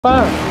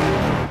Pa.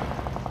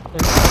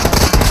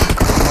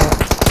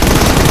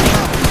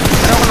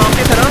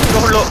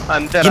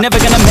 You're never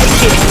gonna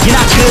make it, you're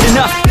not good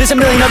enough. There's a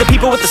million other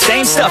people with the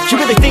same stuff. You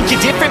really think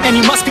you're different? Man,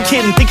 you must be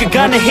kidding. Think you're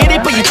gonna hit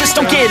it, but you just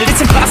don't get it.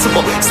 It's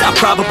impossible, it's not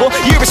probable,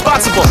 you're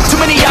irresponsible. Too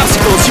many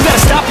obstacles, you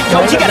gotta stop it,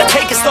 yo. You gotta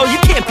take it slow, you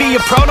can't be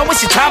a pro. Don't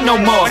waste your time no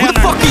more. Who the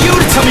fuck are you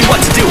to tell me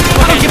what to do?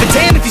 I don't give a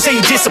damn if you say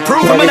you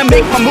disapprove. I'm gonna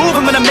make my move,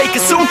 I'm gonna make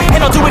it soon.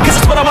 And I'll do it cause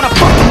it's what I wanna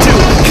fucking do.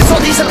 Cause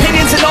all these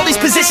opinions and all these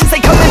positions,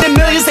 they come in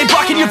millions, they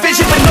blocking your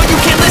vision. But no, you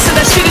can't listen,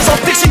 that shit is all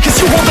fiction. Cause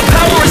you hold the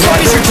power as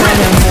long as you're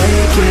driven.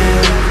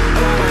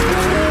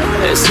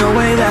 There's no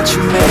way that you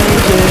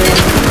make it.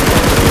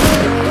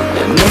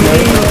 And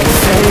maybe you can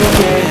fake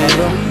it,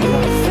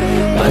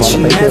 but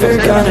you're never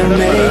gonna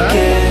make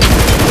it.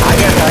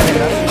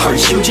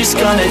 Aren't you just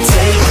gonna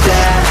take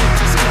that?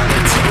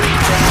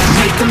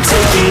 Make them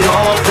take it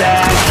all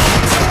back.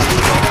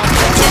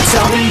 Don't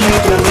tell me you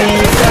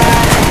believe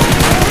that.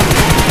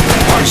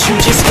 Aren't you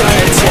just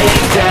gonna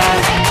take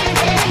that?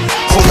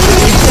 Or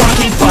will you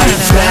fucking fight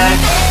back?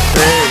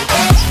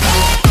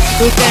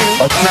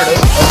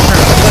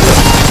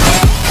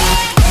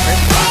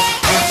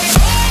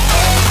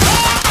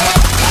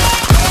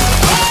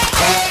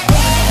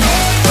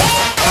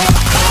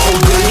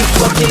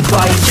 Fucking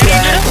fight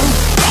back.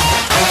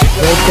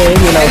 Okay,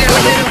 you know.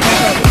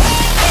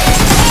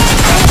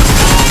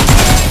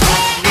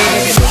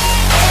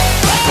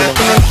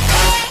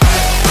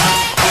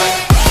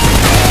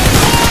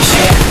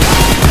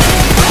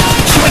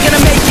 You ain't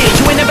gonna make it,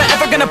 you ain't never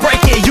ever gonna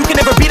break it. You can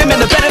never beat them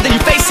and they're better than you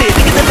face it.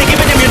 Thinking that they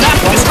giving them, you're not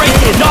fucking straight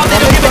kid. No, they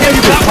don't give a damn,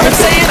 you got what I'm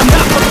saying. I'm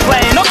not fucking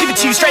playing, I'll give it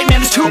to you straight, man.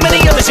 There's too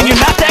many others and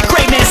you're not that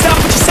great, man. Stop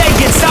what you're saying,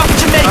 stop what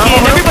you're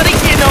making. Everybody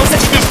here knows that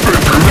you're just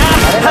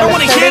I don't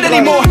wanna hear it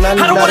anymore,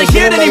 I don't wanna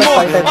hear it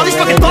anymore. All these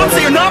fucking thoughts,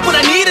 they are not what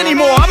I need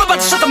anymore. I'm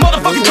about to shut the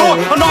motherfucking door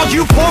on all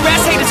you poor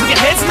ass haters with your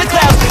heads in the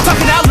clouds.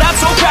 Talking out loud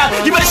so proud,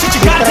 you better shut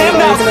your goddamn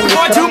mouth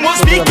before I do more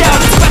speak out.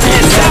 It's about to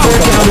get south.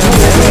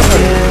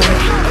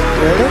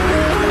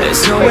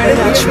 There's no way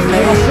that you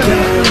make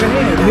it.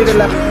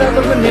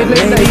 Maybe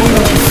you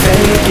can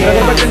fake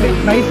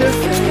it,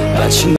 but you